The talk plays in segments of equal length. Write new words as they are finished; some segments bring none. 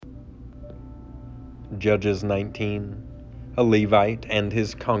Judges 19. A Levite and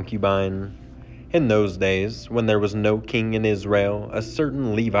his concubine. In those days, when there was no king in Israel, a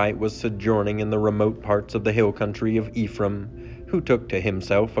certain Levite was sojourning in the remote parts of the hill country of Ephraim, who took to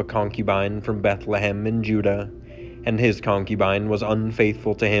himself a concubine from Bethlehem in Judah. And his concubine was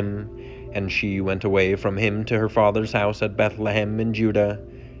unfaithful to him, and she went away from him to her father's house at Bethlehem in Judah,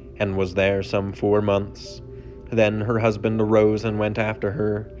 and was there some 4 months. Then her husband arose and went after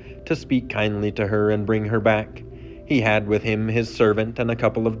her, to speak kindly to her and bring her back. He had with him his servant and a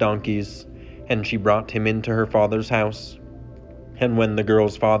couple of donkeys, and she brought him into her father's house. And when the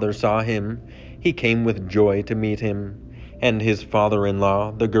girl's father saw him, he came with joy to meet him. And his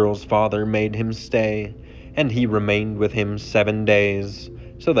father-in-law, the girl's father, made him stay, and he remained with him 7 days.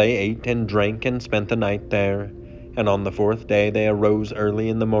 So they ate and drank and spent the night there. And on the 4th day they arose early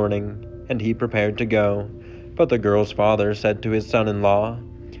in the morning, and he prepared to go. But the girl's father said to his son-in-law,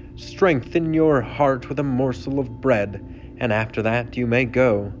 "Strengthen your heart with a morsel of bread, and after that you may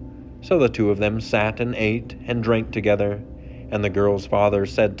go." So the two of them sat and ate and drank together. And the girl's father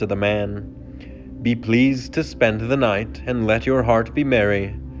said to the man, "Be pleased to spend the night, and let your heart be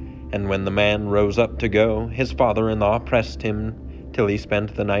merry." And when the man rose up to go, his father-in-law pressed him till he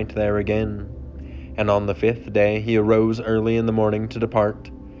spent the night there again. And on the 5th day he arose early in the morning to depart.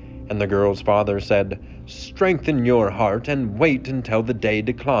 And the girl's father said, "Strengthen your heart, and wait until the day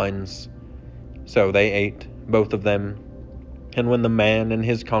declines." So they ate, both of them. And when the man and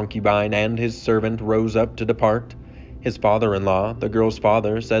his concubine and his servant rose up to depart, his father-in-law, the girl's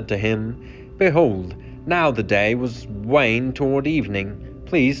father, said to him, "Behold, now the day was wane toward evening.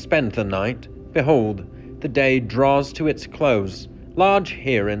 Please spend the night. Behold, the day draws to its close. Lodge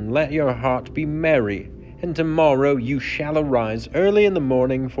here, and let your heart be merry. And tomorrow you shall arise early in the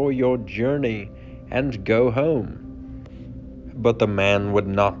morning for your journey, and go home." But the man would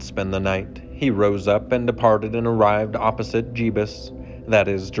not spend the night. He rose up and departed and arrived opposite Jebus, that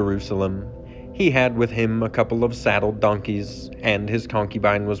is, Jerusalem. He had with him a couple of saddled donkeys, and his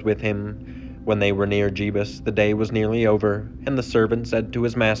concubine was with him. When they were near Jebus, the day was nearly over, and the servant said to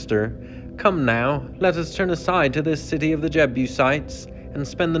his master, "Come now, let us turn aside to this city of the Jebusites, and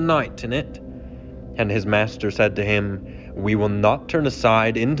spend the night in it." And his master said to him, "We will not turn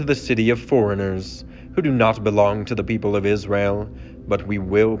aside into the city of foreigners, who do not belong to the people of Israel, but we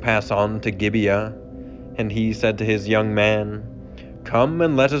will pass on to Gibeah." And he said to his young man, "Come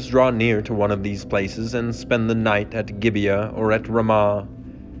and let us draw near to one of these places, and spend the night at Gibeah or at Ramah."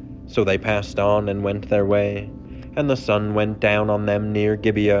 So they passed on and went their way. And the sun went down on them near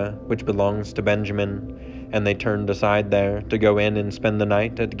Gibeah, which belongs to Benjamin. And they turned aside there to go in and spend the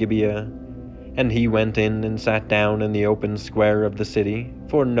night at Gibeah. And he went in and sat down in the open square of the city,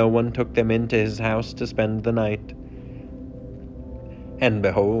 for no one took them into his house to spend the night. And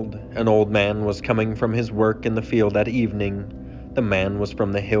behold, an old man was coming from his work in the field at evening. The man was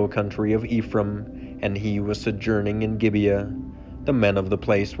from the hill country of Ephraim, and he was sojourning in Gibeah. The men of the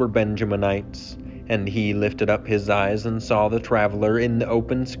place were Benjaminites. And he lifted up his eyes and saw the traveler in the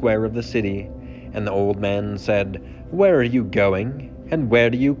open square of the city. And the old man said, "Where are you going? And where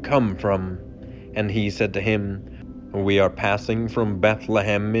do you come from?" And he said to him, "We are passing from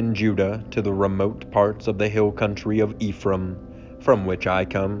Bethlehem in Judah to the remote parts of the hill country of Ephraim, from which I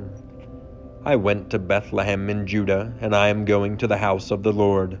come. I went to Bethlehem in Judah, and I am going to the house of the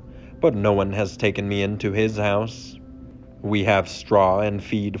Lord, but no one has taken me into his house. We have straw and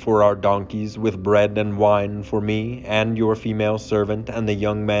feed for our donkeys, with bread and wine for me and your female servant and the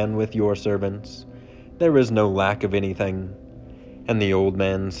young man with your servants. There is no lack of anything." And the old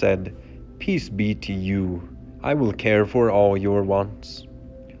man said, "Peace be to you. I will care for all your wants.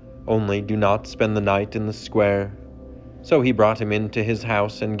 Only do not spend the night in the square." So he brought him into his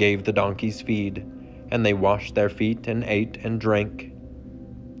house and gave the donkeys feed, and they washed their feet and ate and drank.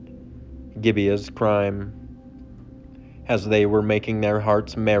 Gibeah's crime. As they were making their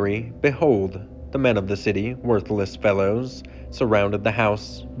hearts merry, behold, the men of the city, worthless fellows, surrounded the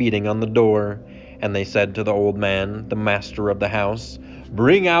house, beating on the door. And they said to the old man, the master of the house,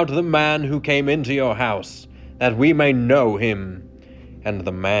 "Bring out the man who came into your house, that we may know him." And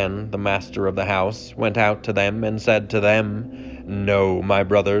the man, the master of the house, went out to them and said to them, "No, my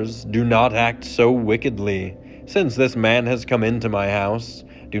brothers, do not act so wickedly. Since this man has come into my house,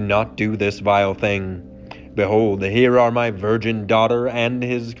 do not do this vile thing. Behold, here are my virgin daughter and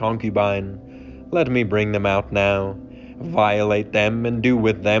his concubine. Let me bring them out now. Violate them and do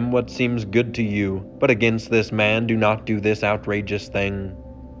with them what seems good to you, but against this man do not do this outrageous thing."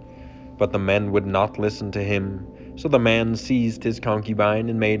 But the men would not listen to him. So the man seized his concubine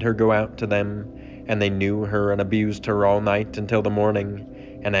and made her go out to them, and they knew her and abused her all night until the morning.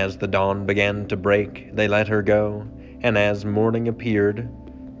 And as the dawn began to break, they let her go. And as morning appeared,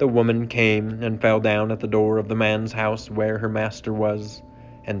 the woman came and fell down at the door of the man's house where her master was,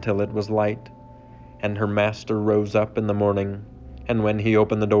 until it was light. And her master rose up in the morning, and when he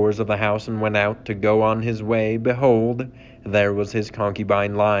opened the doors of the house and went out to go on his way, behold, there was his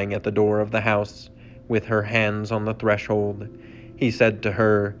concubine lying at the door of the house, with her hands on the threshold. He said to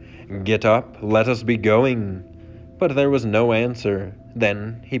her, "Get up, let us be going." But there was no answer.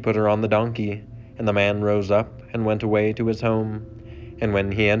 Then he put her on the donkey, and the man rose up and went away to his home. And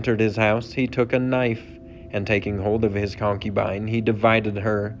when he entered his house, he took a knife, and taking hold of his concubine, he divided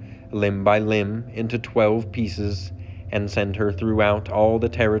her, limb by limb, into 12 pieces, and sent her throughout all the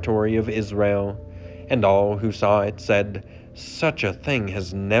territory of Israel. And all who saw it said, "Such a thing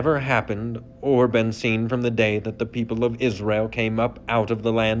has never happened or been seen from the day that the people of Israel came up out of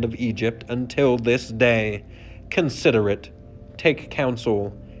the land of Egypt until this day. Consider it, take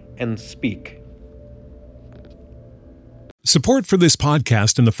counsel, and speak." Support for this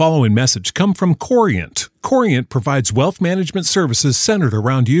podcast and the following message come from Corient. Corient provides wealth management services centered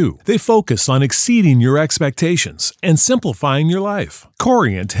around you. They focus on exceeding your expectations and simplifying your life.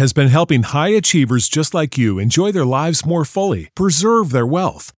 Corient has been helping high achievers just like you enjoy their lives more fully, preserve their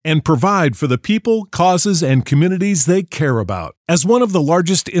wealth, and provide for the people, causes, and communities they care about. As one of the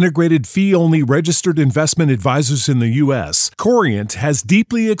largest integrated fee-only registered investment advisors in the U.S., Corient has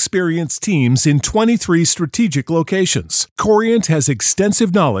deeply experienced teams in 23 strategic locations. Corient has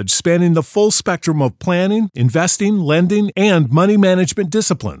extensive knowledge spanning the full spectrum of planning, investing, lending, and money management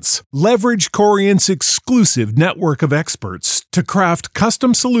disciplines. Leverage Corient's exclusive network of experts to craft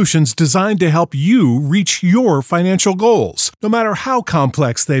custom solutions designed to help you reach your financial goals, no matter how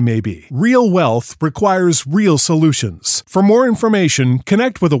complex they may be. Real wealth requires real solutions. For more information,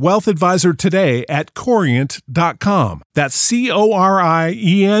 connect with a wealth advisor today at Corient.com. That's Corient.com.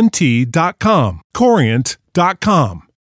 Corient.com.